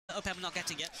Up I'm not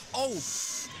getting it. Oh,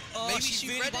 maybe she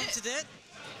really wanted it.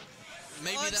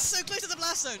 Maybe it's so close to the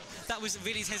blast zone. That was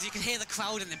really intense. You can hear the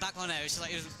crowd in the background there. It's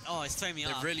like, it's throwing me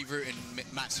off. They're really rooting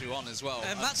Matsu on as well.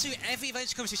 Matsu, every event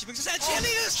she comes to, she brings us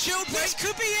cheerleaders. Shield break. This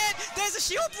could be it. There's a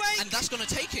shield break. And that's going to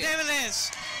take it. There it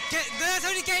is. That's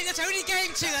only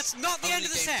game 2. That's not the end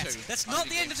of the set. That's not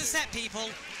the end of the set, people.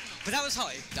 But that was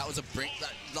high. That was a break,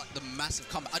 like the massive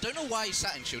comeback. I don't know why he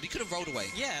sat in shield. He could have rolled away.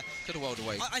 Yeah. Could have rolled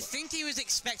away. I think he was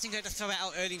expecting her to throw it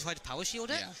out early and try to power shield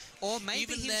it. Yeah. Or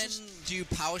maybe even then, do you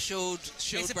power shield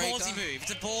breaker? It's a ballsy move.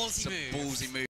 It's a ballsy move.